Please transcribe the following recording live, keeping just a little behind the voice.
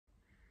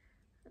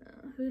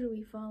Who do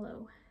we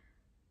follow?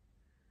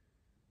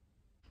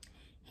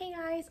 Hey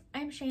guys,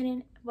 I'm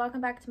Shannon.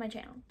 Welcome back to my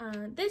channel.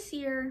 This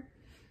year,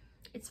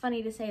 it's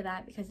funny to say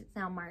that because it's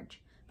now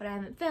March, but I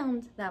haven't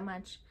filmed that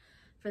much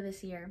for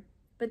this year.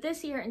 But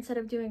this year, instead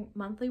of doing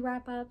monthly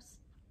wrap-ups,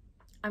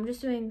 I'm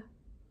just doing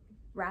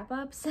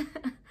wrap-ups.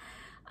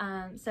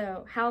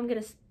 So how I'm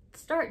gonna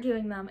start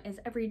doing them is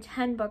every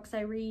 10 books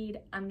I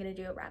read, I'm gonna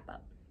do a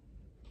wrap-up.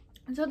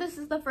 So this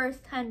is the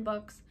first 10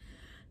 books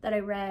that I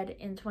read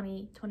in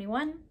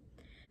 2021.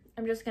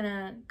 I'm just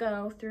gonna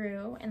go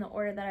through in the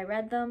order that I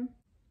read them.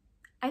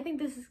 I think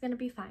this is gonna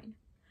be fine.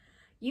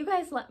 You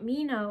guys let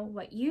me know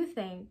what you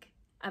think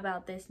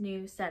about this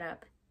new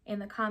setup in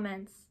the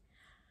comments.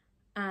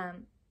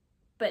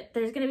 But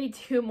there's gonna be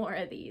 2 more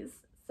of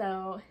these.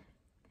 So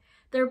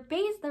they're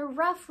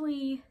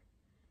roughly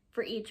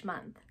for each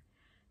month,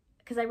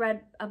 because I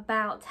read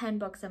about 10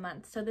 books a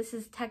month. So this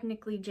is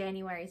technically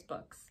January's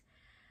books.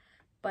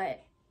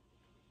 But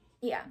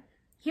yeah,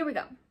 here we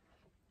go.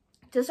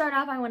 To start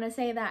off, I want to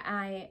say that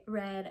I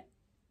read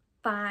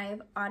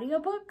 5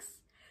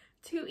 audiobooks,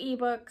 2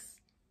 ebooks,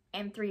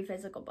 and 3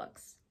 physical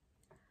books.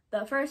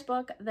 The first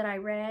book that I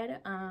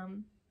read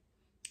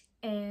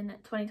in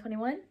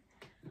 2021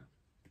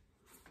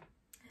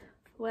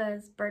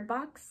 was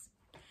BirdBox,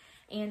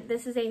 and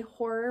this is a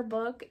horror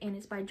book, and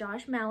it's by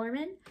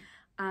Malerman.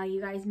 You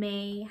guys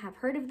may have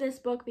heard of this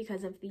book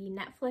because of the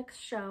Netflix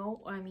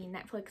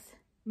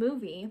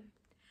movie.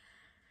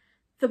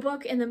 The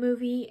book and the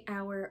movie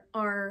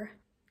are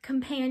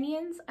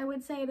companions, I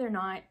would say. They're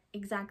not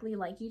exactly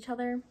like each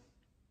other,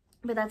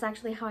 but that's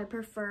actually how I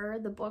prefer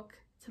the book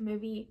to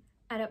movie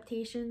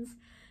adaptations.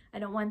 I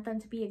don't want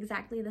them to be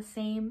exactly the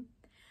same.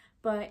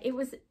 But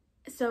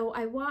so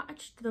I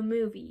watched the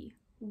movie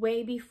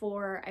way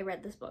before I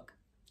read this book,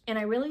 and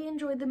I really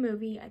enjoyed the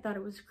movie. I thought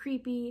it was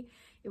creepy,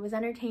 it was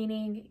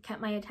entertaining, it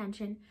kept my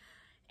attention.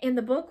 And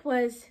the book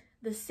was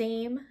the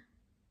same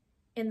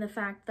in the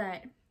fact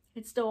that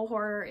it's still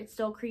horror, it's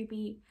still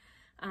creepy,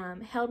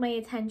 held my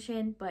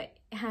attention, but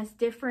it has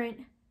different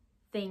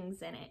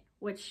things in it,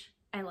 which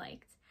I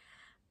liked.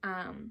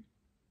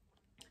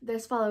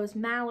 This follows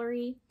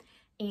Mallory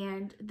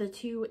and the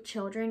 2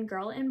 children,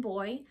 girl and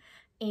boy,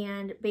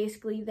 and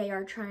basically they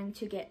are trying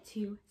to get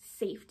to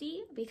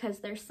safety because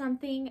there's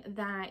something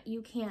that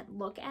you can't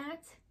look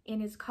at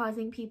and is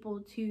causing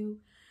people to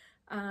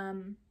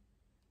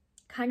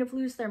kind of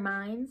lose their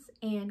minds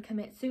and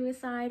commit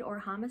suicide or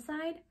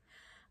homicide.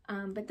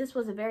 But this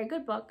was a very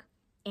good book,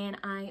 and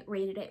I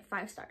rated it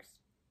 5 stars.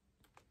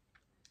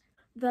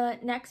 The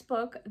next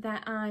book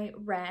that I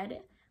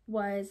read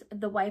was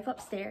The Wife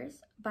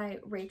Upstairs by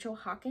Rachel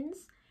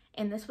Hawkins,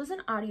 and this was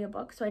an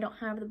audiobook, so I don't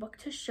have the book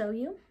to show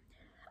you.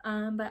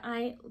 But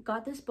I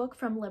got this book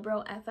from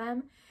Libro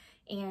FM,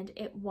 and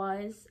it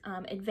was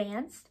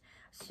advanced,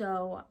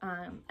 so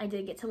I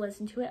did get to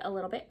listen to it a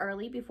little bit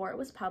early before it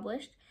was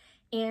published.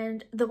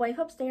 And The Wife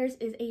Upstairs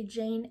is a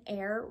Jane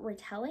Eyre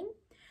retelling.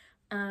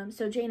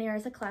 So Jane Eyre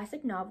is a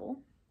classic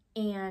novel,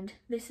 and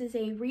this is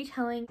a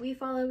retelling. We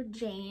follow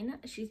Jane.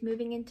 She's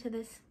moving into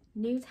this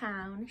new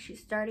town.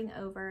 She's starting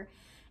over,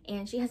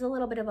 and she has a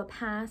little bit of a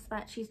past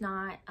that she's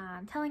not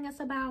telling us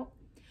about.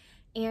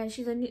 And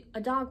she's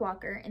a dog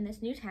walker in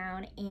this new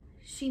town, and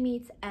she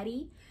meets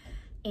Eddie,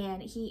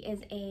 and he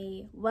is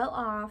a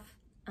well-off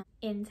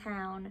in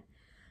town,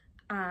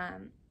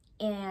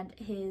 and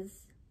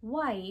his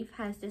wife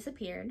has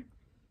disappeared.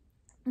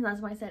 And that's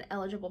why I said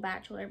eligible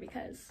bachelor,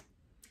 because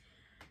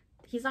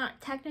he's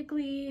not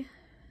technically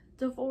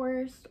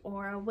divorced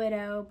or a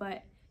widow,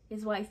 but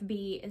his wife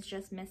B is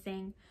just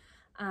missing.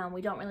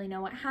 We don't really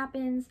know what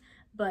happens,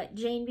 but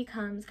Jane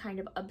becomes kind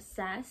of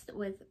obsessed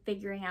with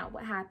figuring out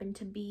what happened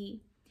to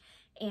B.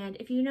 And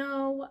if you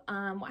know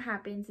what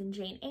happens in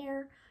Jane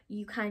Eyre,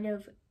 you kind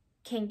of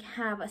can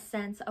have a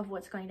sense of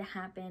what's going to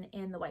happen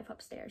in The Wife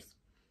Upstairs.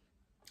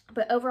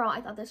 But overall, I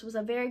thought this was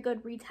a very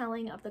good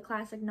retelling of the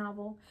classic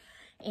novel,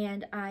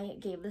 and I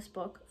gave this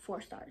book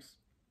 4 stars.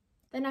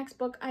 The next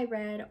book I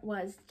read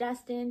was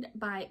Destined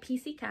by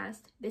PC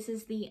Cast. This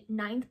is the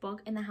 9th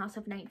book in the House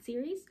of Night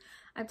series.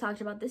 I've talked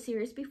about this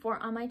series before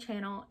on my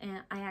channel,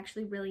 and I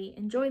actually really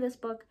enjoy this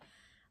book.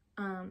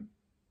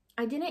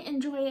 I didn't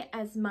enjoy it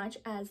as much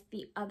as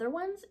the other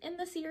ones in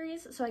the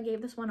series, so I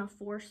gave this one a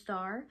 4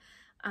 star.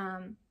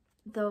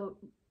 The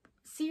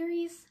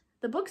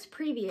books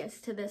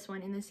previous to this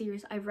one in the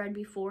series I've read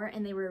before,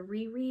 and they were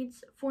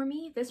rereads for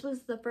me. This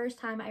was the first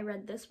time I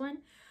read this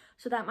one,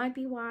 so that might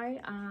be why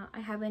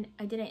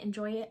I didn't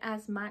enjoy it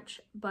as much.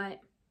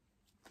 But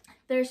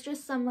there's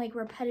just some like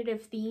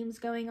repetitive themes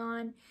going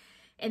on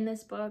in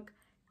this book,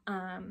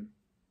 and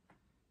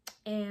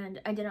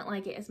I didn't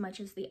like it as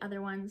much as the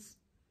other ones.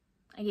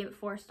 I gave it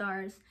 4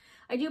 stars.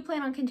 I do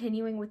plan on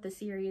continuing with the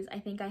series. I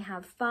think I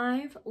have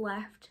 5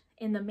 left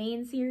in the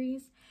main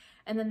series,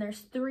 and then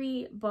there's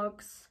 3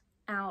 books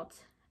out,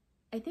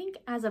 I think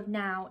as of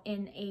now,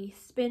 in a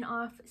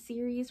spin-off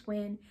series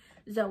when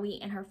Zoe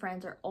and her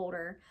friends are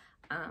older,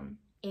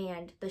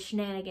 and the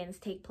shenanigans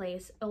take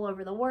place all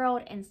over the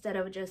world instead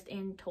of just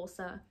in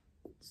Tulsa.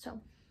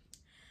 So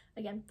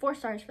again, 4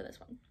 stars for this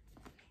one.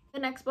 The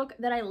next book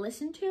that I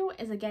listened to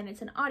is, again,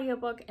 it's an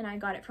audiobook, and I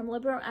got it from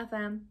Libro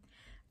FM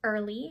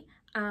early,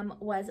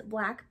 was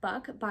Black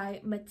Buck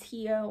by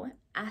Mateo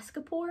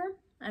Askaripour.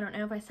 I don't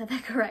know if I said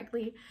that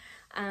correctly,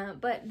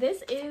 but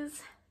this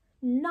is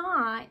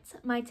not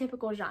my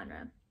typical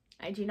genre.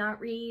 I do not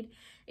read.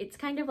 It's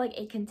kind of like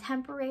a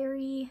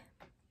contemporary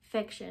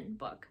fiction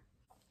book.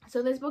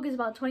 So this book is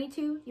about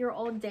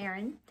 22-year-old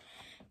Darren,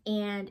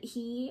 and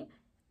he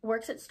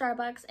works at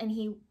Starbucks, and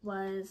he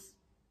was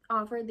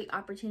offered the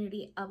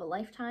opportunity of a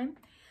lifetime.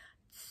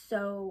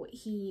 So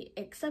he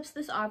accepts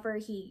this offer.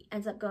 He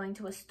ends up going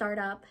to a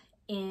startup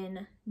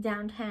in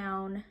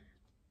downtown,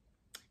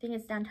 I think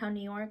it's downtown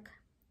New York,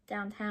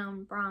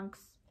 downtown Bronx,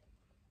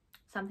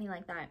 something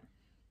like that.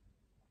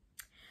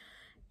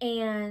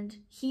 And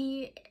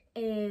he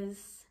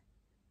is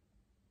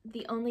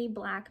the only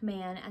Black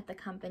man at the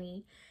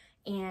company,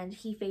 and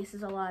he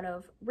faces a lot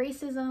of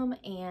racism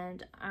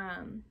and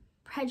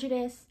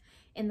prejudice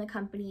in the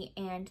company.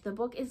 And the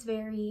book is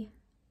very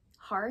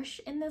harsh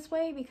in this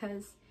way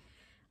because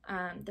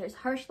there's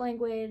harsh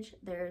language,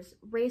 there's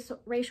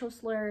racial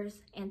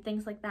slurs and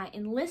things like that.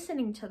 And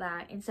listening to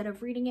that instead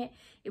of reading it,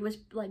 it was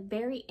like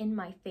very in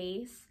my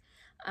face.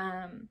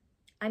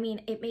 I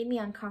mean, it made me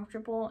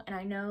uncomfortable, and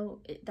I know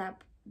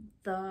that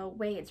the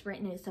way it's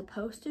written is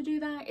supposed to do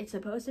that. It's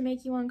supposed to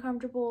make you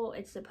uncomfortable.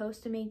 It's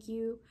supposed to make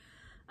you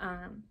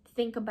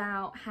think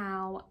about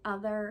how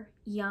other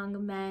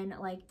young men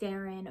like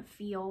Darren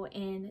feel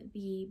in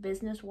the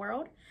business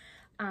world.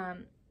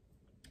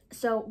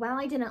 So while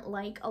I didn't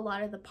like a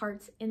lot of the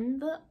parts in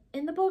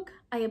the book,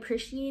 I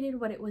appreciated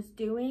what it was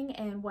doing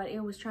and what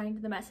it was trying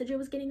to, the message it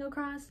was getting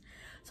across.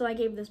 So I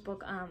gave this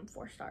book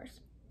 4 stars.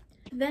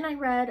 Then I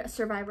read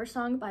Survivor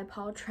Song by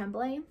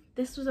Tremblay.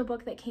 This was a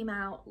book that came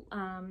out,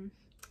 I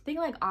think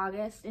like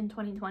August in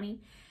 2020.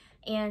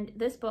 And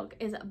this book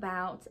is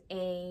about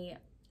a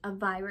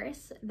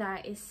virus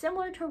that is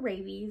similar to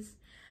rabies.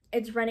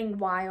 It's running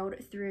wild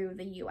through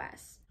the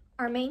US.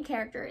 Our main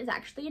character is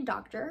actually a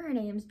doctor. Her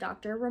name's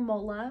Dr.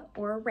 Ramola,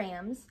 or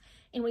Rams,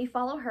 and we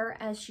follow her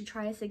as she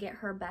tries to get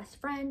her best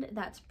friend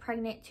that's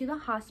pregnant to the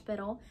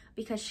hospital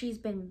because she's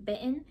been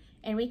bitten.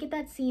 And we get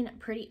that scene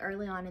pretty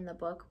early on in the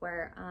book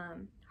where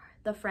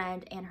the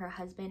friend and her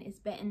husband is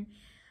bitten.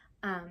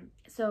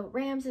 So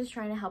Rams is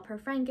trying to help her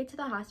friend get to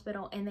the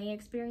hospital, and they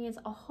experience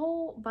a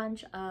whole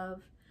bunch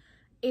of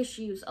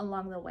issues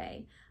along the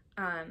way.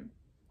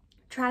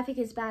 Traffic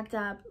is backed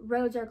up,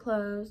 roads are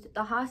closed,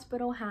 the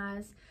hospital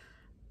has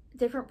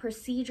different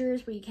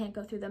procedures where you can't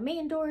go through the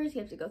main doors, you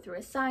have to go through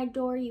a side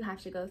door, you have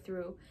to go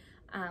through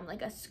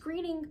like a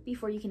screening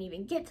before you can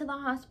even get to the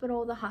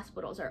hospital. The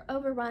hospitals are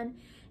overrun.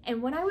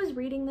 And when I was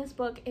reading this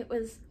book, it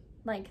was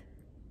like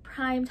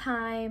prime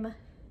time,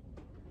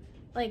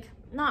 like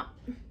not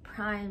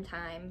prime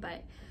time,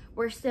 but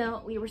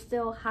we were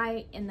still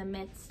high in the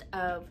midst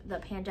of the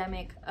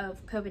pandemic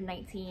of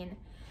COVID-19,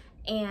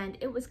 and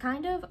it was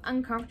kind of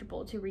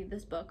uncomfortable to read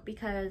this book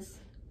because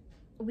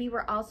we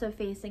were also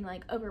facing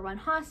like overrun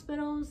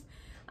hospitals,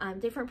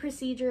 different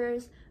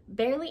procedures,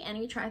 barely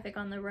any traffic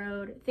on the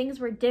road. Things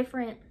were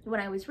different when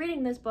I was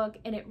reading this book,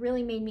 and it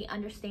really made me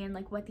understand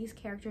like what these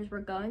characters were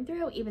going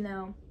through, even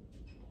though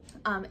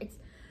it's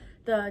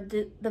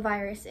the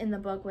virus in the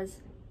book was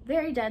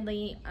very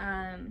deadly,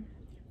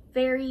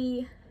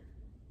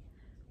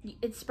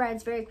 it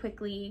spreads very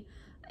quickly,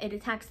 it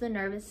attacks the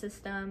nervous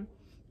system,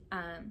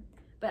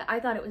 but I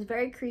thought it was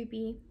very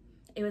creepy,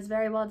 it was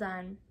very well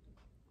done,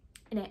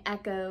 and it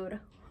echoed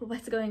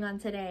what's going on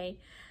today.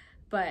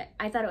 But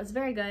I thought it was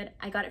very good.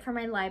 I got it from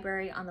my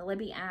library on the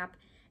Libby app,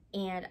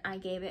 and I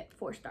gave it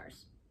 4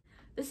 stars.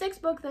 The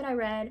 6th book that I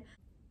read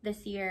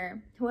this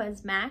year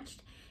was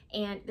Matched,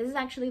 and this is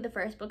actually the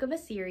first book of a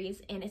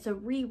series, and it's a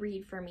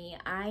reread for me.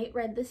 I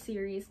read this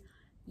series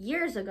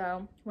years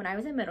ago when I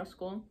was in middle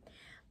school.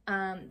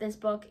 This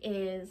book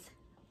is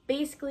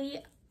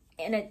basically,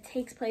 and it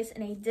takes place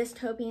in a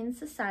dystopian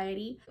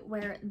society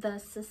where the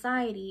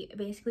society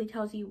basically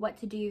tells you what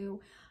to do,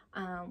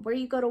 where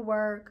you go to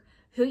work,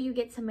 who you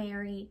get to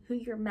marry, who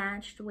you're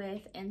matched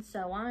with, and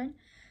so on.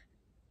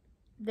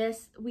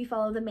 We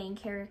follow the main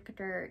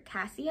character,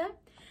 Cassia,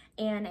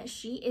 and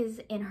she is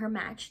in her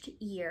matched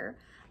year.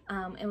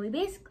 And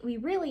we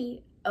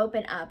really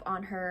open up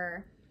on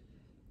her,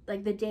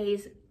 like the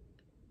days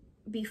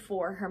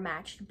before her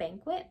matched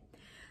banquet.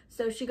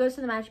 So she goes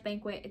to the match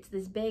banquet. It's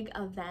this big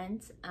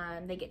event.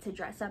 They get to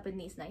dress up in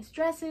these nice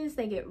dresses.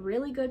 They get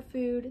really good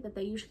food that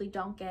they usually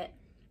don't get.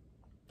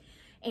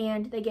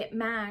 And they get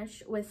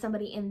matched with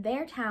somebody in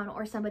their town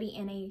or somebody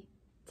in a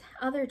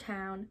other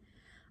town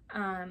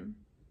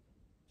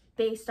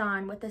based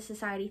on what the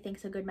society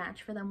thinks a good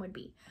match for them would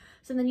be.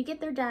 So then you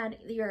get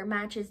your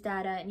matches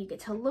data, and you get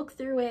to look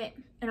through it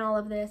and all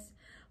of this.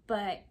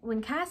 But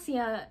when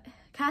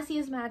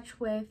Cassia's matched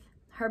with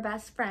her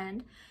best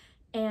friend,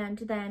 and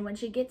then when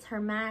she gets her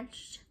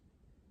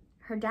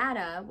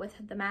data with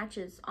the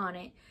matches on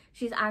it,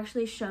 she's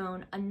actually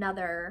shown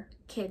another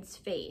kid's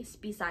face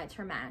besides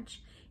her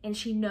match, and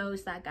she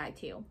knows that guy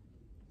too.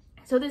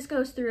 So this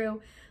goes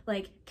through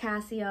like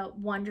Cassia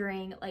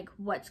wondering like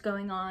what's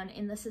going on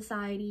in the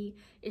society.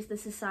 Is the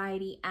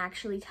society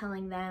actually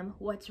telling them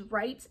what's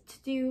right to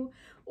do,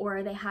 or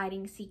are they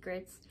hiding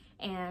secrets?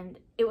 And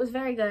it was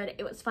very good.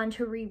 It was fun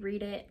to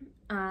reread it.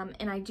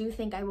 And I do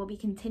think I will be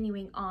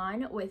continuing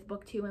on with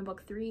book 2 and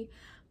book 3,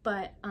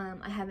 but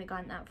I haven't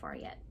gotten that far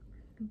yet.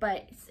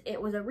 But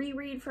it was a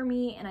reread for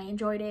me, and I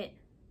enjoyed it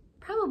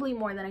probably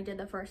more than I did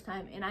the first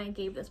time, and I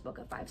gave this book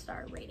a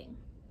 5-star rating.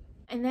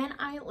 And then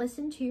I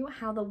listened to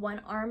How the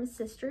One-Armed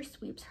Sister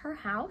Sweeps Her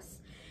House,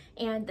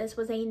 and this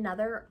was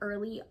another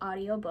early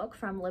audiobook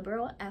from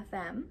Liberal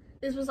FM.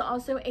 This was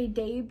also a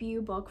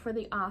debut book for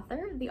the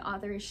author. The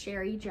author is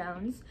Cherie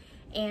Jones,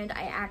 and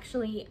I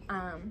actually,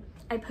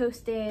 I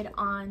posted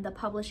on the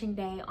publishing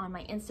day on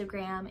my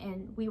Instagram,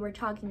 and we were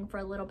talking for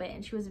a little bit,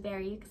 and she was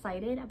very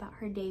excited about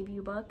her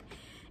debut book.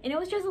 And it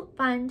was just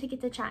fun to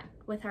get to chat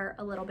with her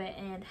a little bit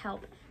and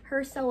help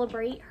her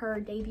celebrate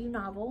her debut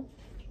novel.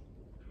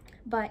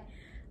 But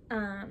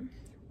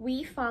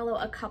we follow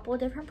a couple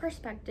different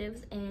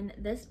perspectives in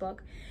this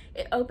book.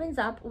 It opens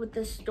up with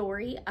the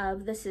story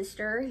of the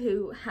sister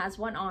who has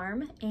one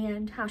arm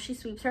and how she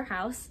sweeps her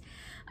house.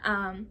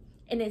 And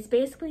it's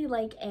basically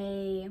like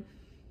a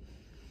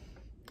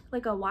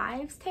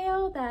wives'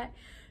 tale that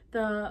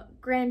the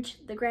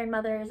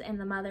grandmothers and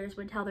the mothers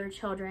would tell their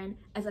children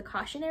as a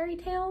cautionary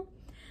tale,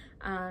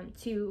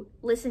 to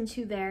listen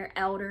to their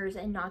elders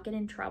and not get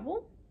in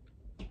trouble.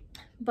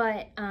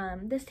 But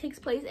this takes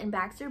place in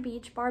Baxter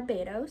Beach,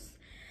 Barbados,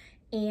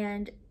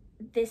 and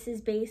this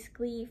is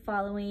basically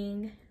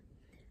following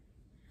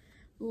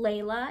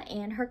Layla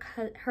and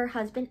her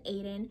husband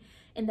Aiden,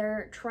 and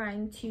they're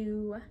trying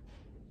to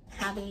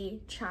have a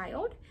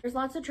child. There's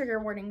lots of trigger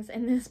warnings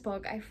in this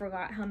book. I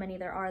forgot how many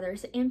there are.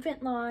 There's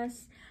infant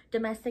loss,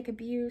 domestic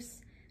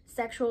abuse,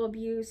 sexual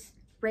abuse,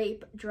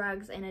 rape,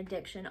 drugs, and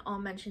addiction, all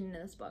mentioned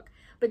in this book.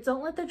 But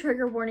don't let the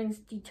trigger warnings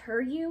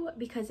deter you,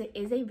 because it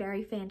is a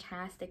very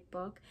fantastic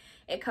book.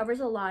 It covers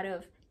a lot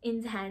of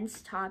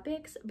intense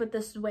topics, but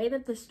the way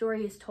that the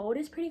story is told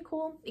is pretty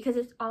cool, because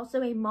it's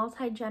also a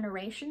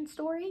multi-generation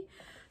story.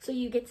 So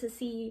you get to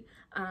see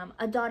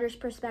a daughter's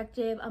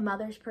perspective, a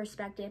mother's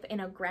perspective,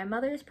 and a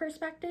grandmother's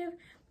perspective.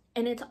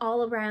 And it's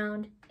all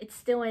around, it's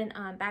still in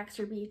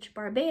Baxter Beach,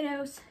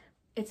 Barbados.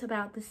 It's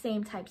about the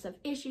same types of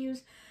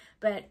issues,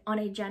 but on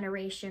a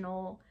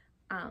generational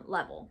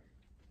level.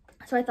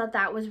 So I thought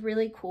that was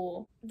really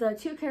cool. The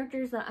two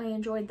characters that I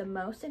enjoyed the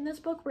most in this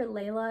book were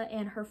Layla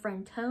and her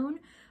friend Tone,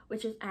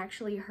 which is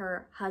actually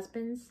her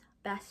husband's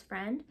best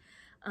friend.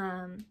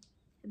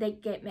 They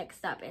get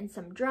mixed up in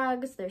some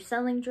drugs. They're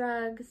selling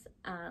drugs.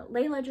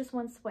 Layla just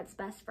wants what's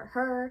best for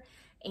her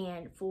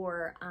and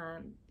for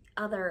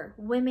other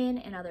women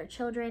and other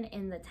children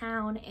in the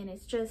town. And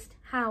it's just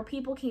how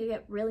people can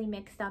get really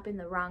mixed up in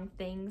the wrong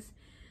things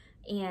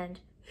and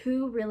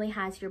who really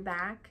has your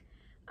back.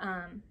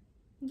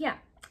 Yeah,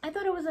 I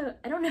thought it was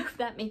I don't know if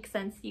that makes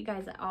sense to you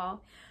guys at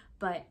all,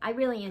 but I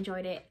really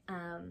enjoyed it.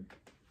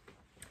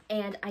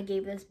 And I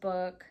gave this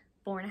book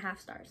 4.5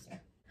 stars.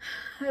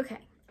 Okay,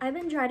 I've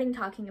been dreading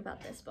talking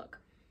about this book,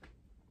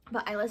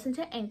 but I listened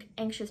to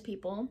Anxious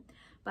People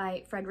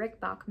by Fredrik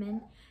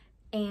Bachman,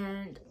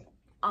 and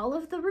all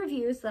of the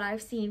reviews that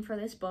I've seen for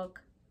this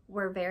book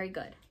were very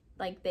good.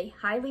 Like, they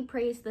highly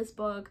praised this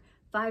book,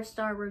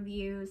 5-star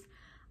reviews.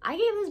 I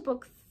gave this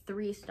book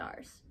 3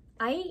 stars.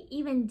 I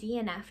even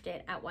DNF'd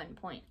it at one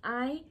point.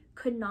 I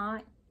could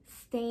not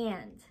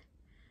stand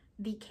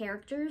the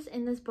characters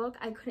in this book.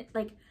 I couldn't,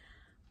 like,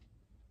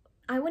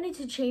 I wanted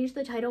to change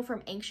the title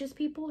from Anxious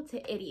People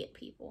to Idiot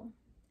People.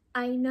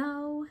 I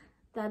know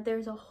that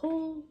there's a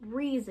whole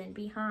reason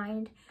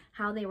behind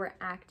how they were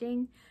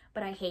acting,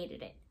 but I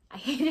hated it. I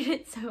hated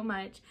it so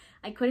much.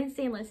 I couldn't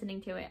stand listening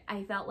to it.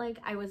 I felt like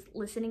I was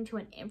listening to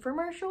an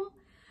infomercial.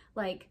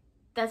 Like,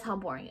 that's how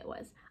boring it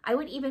was. I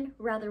would even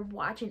rather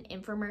watch an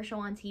infomercial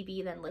on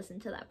TV than listen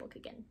to that book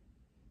again.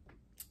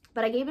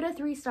 But I gave it a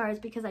 3 stars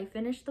because I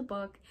finished the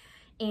book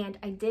and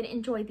I did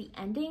enjoy the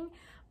ending.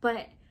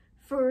 But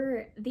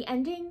for the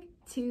ending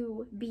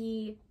to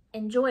be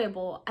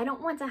enjoyable, I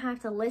don't want to have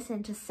to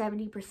listen to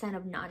 70%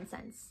 of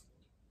nonsense.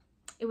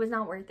 It was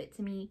not worth it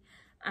to me.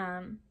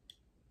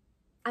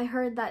 I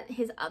heard that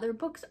his other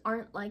books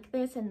aren't like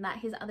this and that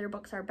his other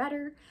books are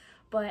better,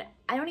 but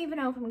I don't even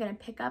know if I'm going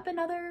to pick up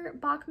another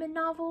Bachman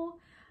novel.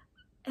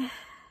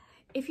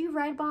 If you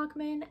read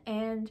Bachman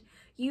and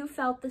you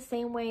felt the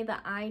same way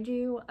that I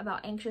do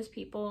about Anxious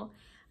People,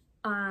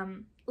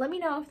 let me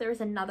know if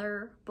there's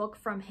another book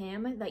from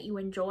him that you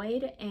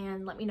enjoyed,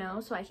 and let me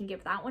know so I can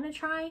give that one a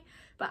try.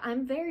 But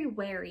I'm very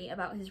wary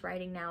about his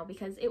writing now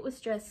because it was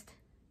just,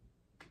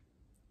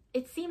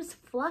 it seems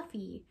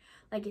fluffy.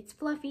 Like, it's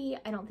fluffy.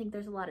 I don't think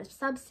there's a lot of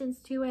substance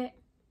to it.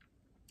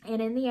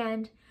 And in the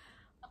end,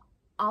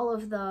 all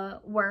of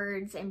the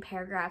words and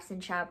paragraphs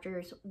and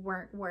chapters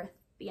weren't worth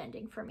the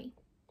ending for me.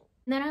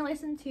 And then I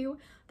listened to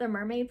The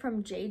Mermaid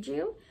from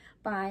Jeju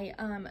by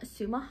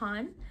Sumi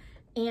Hahn.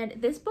 And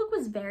this book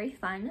was very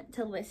fun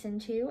to listen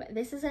to.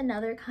 This is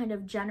another kind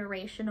of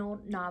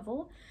generational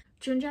novel.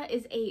 Junja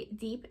is a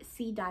deep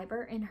sea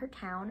diver in her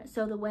town.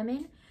 So the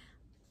women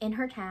in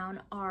her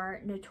town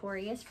are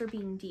notorious for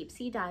being deep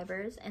sea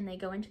divers, and they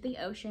go into the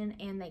ocean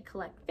and they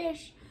collect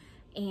fish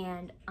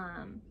and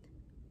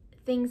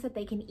things that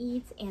they can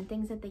eat and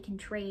things that they can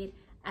trade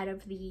out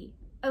of the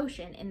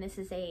ocean. And this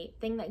is a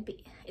thing that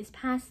is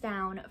passed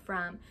down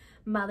from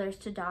mothers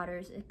to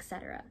daughters,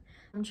 etc.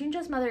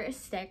 Junja's mother is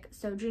sick,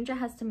 so Junja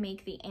has to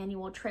make the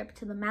annual trip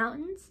to the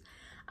mountains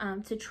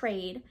to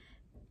trade,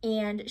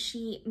 and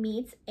she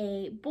meets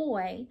a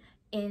boy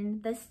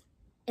in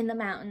the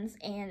mountains,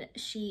 and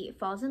she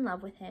falls in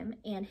love with him,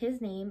 and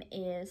his name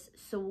is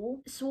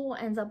Sul. Sul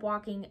ends up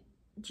walking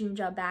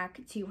Junja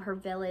back to her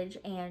village,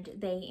 and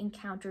they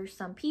encounter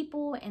some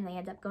people, and they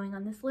end up going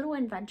on this little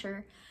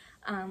adventure,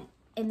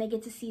 and they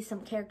get to see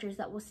some characters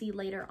that we'll see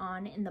later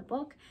on in the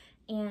book.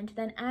 And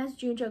then as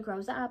Junja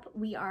grows up,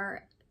 we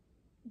are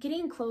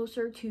getting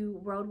closer to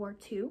World War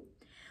II,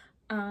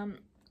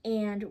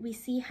 and we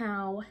see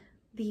how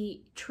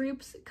the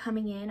troops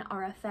coming in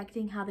are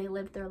affecting how they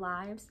live their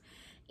lives,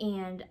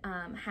 and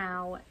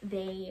how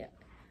they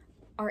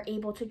are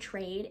able to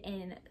trade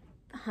and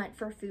hunt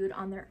for food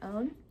on their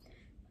own.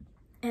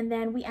 And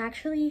then we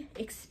actually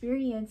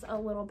experience a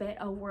little bit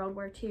of World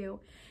War II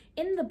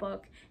in the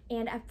book,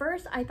 and at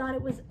first I thought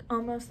it was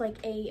almost like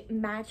a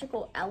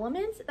magical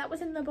element that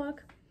was in the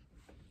book,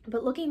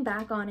 but looking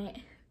back on it,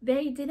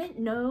 they didn't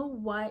know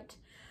what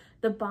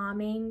the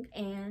bombing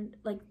and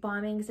like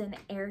bombings and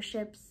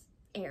airships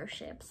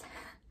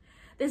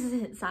this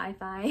isn't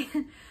sci-fi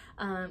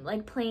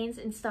like planes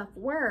and stuff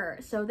were,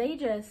 so they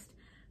just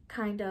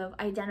kind of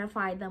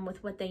identified them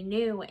with what they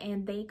knew,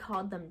 and they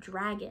called them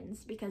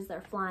dragons because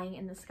they're flying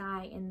in the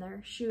sky and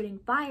they're shooting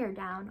fire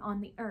down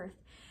on the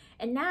earth.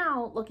 And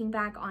now looking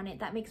back on it,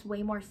 that makes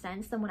way more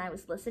sense than when I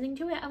was listening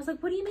to it. I was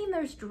like, what do you mean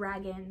there's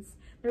dragons?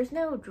 There's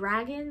no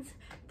dragons.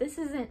 This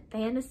isn't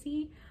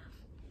fantasy.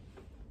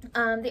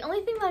 The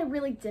only thing that I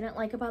really didn't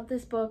like about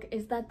this book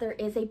is that there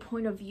is a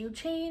point of view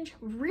change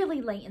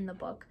really late in the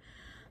book.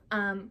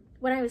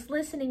 When I was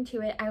listening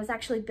to it, I was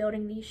actually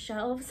building these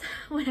shelves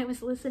when I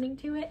was listening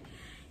to it,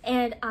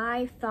 and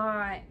I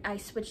thought I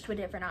switched to a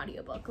different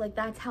audiobook. Like,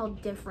 that's how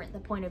different the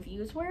point of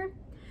views were.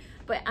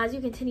 But as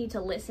you continue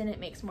to listen, it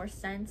makes more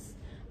sense.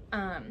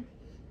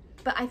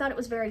 But I thought it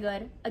was very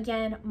good.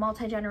 Again,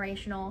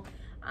 multi-generational,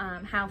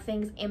 how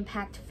things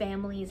impact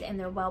families and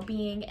their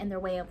well-being and their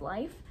way of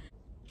life.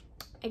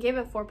 I gave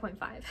it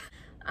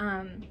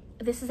 4.5.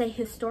 This is a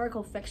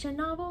historical fiction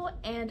novel,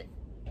 and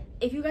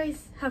if you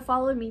guys have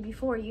followed me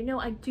before, you know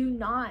I do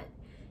not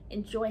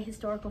enjoy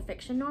historical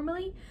fiction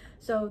normally,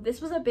 so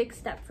this was a big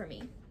step for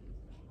me.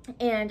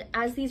 And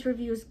as these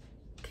reviews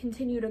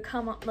continue to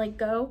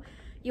go,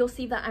 you'll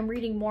see that I'm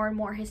reading more and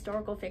more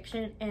historical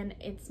fiction, and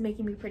it's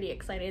making me pretty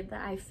excited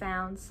that I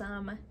found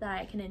some that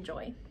I can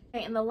enjoy.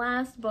 Okay, and the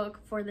last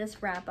book for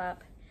this wrap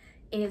up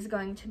is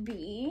going to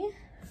be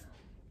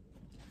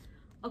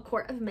A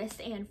Court of Mist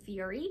and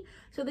Fury.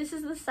 So this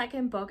is the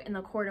second book in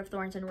the Court of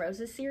Thorns and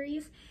Roses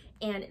series,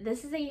 and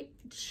this is a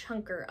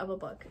chunker of a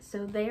book.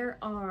 So there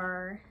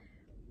are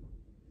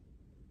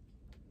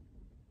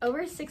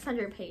over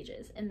 600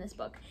 pages in this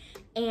book,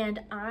 and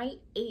I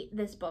ate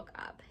this book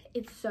up.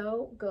 It's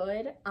so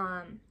good.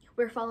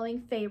 We're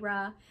following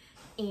Feyre,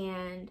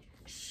 and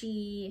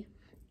I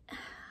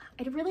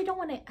really don't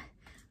want to,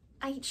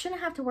 I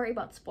shouldn't have to worry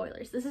about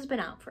spoilers. This has been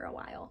out for a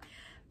while,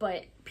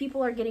 but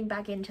people are getting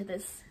back into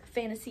this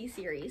fantasy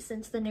series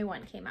since the new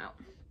one came out.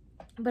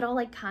 But I'll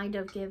like kind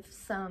of give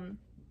some,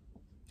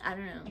 I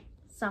don't know,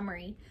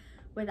 summary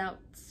without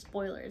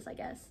spoilers, I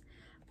guess.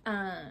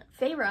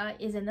 Feyre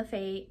is in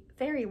the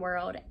fairy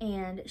world,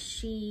 and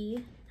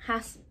she's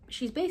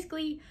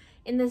basically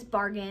in this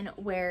bargain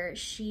where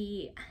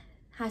she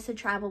has to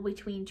travel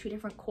between two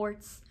different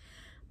courts.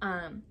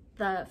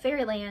 The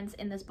fairylands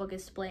in this book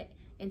is split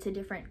into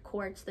different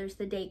courts. There's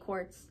the day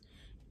courts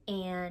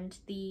and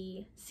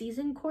the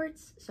season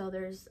courts. So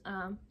there's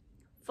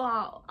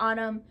fall,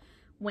 autumn,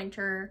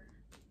 winter,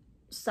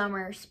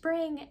 summer,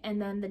 spring,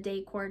 and then the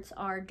day courts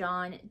are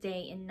dawn,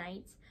 day, and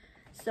night.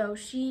 So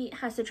she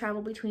has to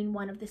travel between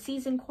one of the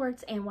season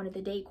courts and one of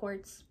the day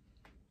courts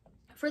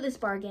for this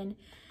bargain.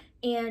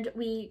 And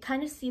we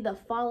kind of see the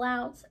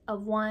fallout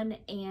of one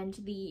and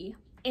the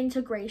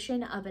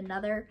integration of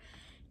another.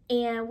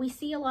 And we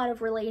see a lot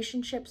of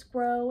relationships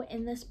grow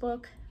in this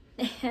book.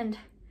 And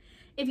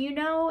if you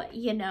know,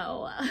 you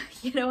know.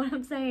 You know what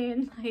I'm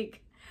saying?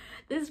 Like,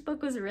 this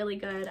book was really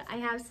good. I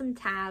have some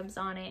tabs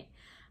on it.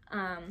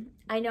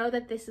 I know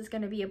that this is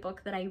going to be a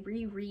book that I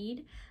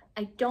reread.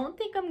 I don't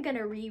think I'm going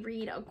to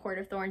reread A Court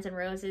of Thorns and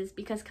Roses,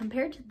 because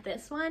compared to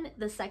this one,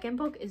 the second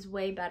book is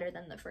way better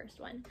than the first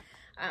one.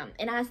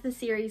 And as the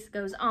series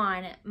goes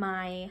on,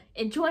 my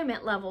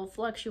enjoyment level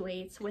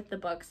fluctuates with the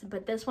books,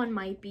 but this one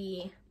might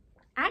be,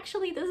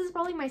 actually, this is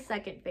probably my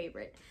second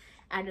favorite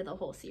out of the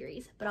whole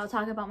series, but I'll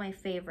talk about my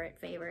favorite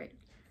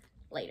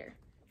later.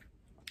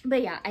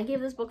 But yeah, I gave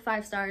this book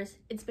 5 stars.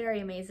 It's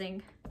very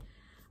amazing.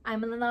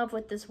 I'm in love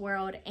with this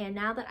world, and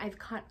now that I've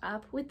caught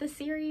up with the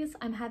series,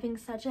 I'm having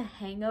such a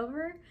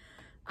hangover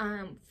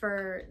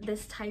for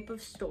this type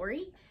of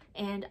story,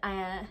 and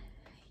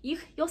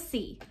you'll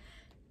see.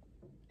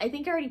 I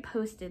think I already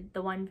posted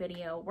the one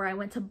video where I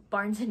went to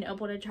Barnes &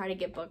 Noble to try to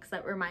get books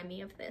that remind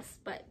me of this,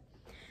 but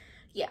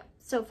yeah,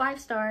 so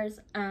 5 stars.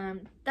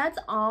 That's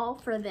all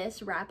for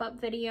this wrap-up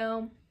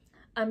video.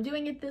 I'm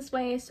doing it this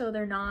way so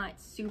they're not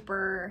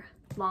super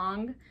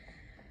long,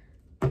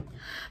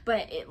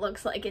 but it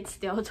looks like it's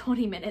still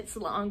 20 minutes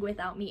long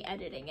without me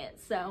editing it.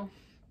 So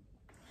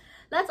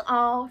that's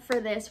all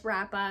for this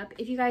wrap-up.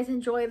 If you guys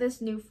enjoy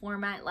this new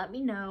format, let me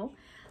know.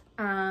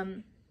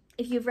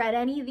 If you've read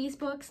any of these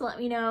books, let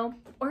me know,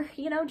 or,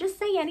 you know, just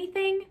say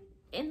anything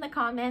in the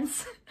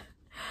comments.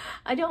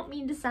 I don't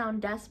mean to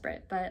sound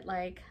desperate, but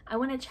like, I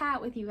want to chat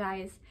with you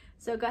guys.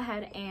 So go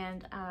ahead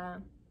and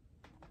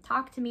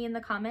talk to me in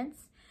the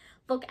comments.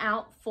 Look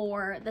out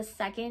for the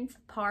second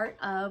part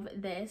of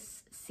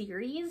this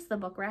series, the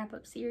book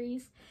wrap-up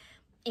series.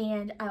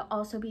 And I'll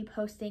also be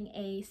posting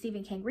a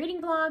Stephen King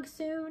reading vlog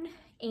soon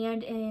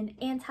and an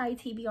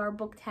anti-TBR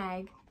book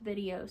tag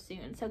video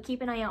soon. So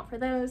keep an eye out for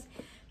those.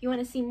 If you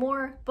want to see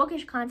more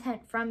bookish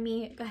content from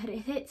me, go ahead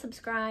and hit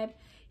subscribe,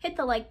 hit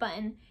the like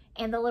button,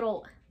 and the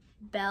little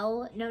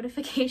bell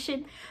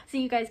notification so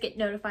you guys get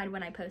notified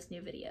when I post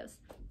new videos.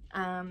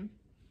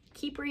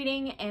 Keep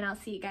reading, and I'll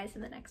see you guys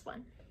in the next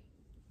one.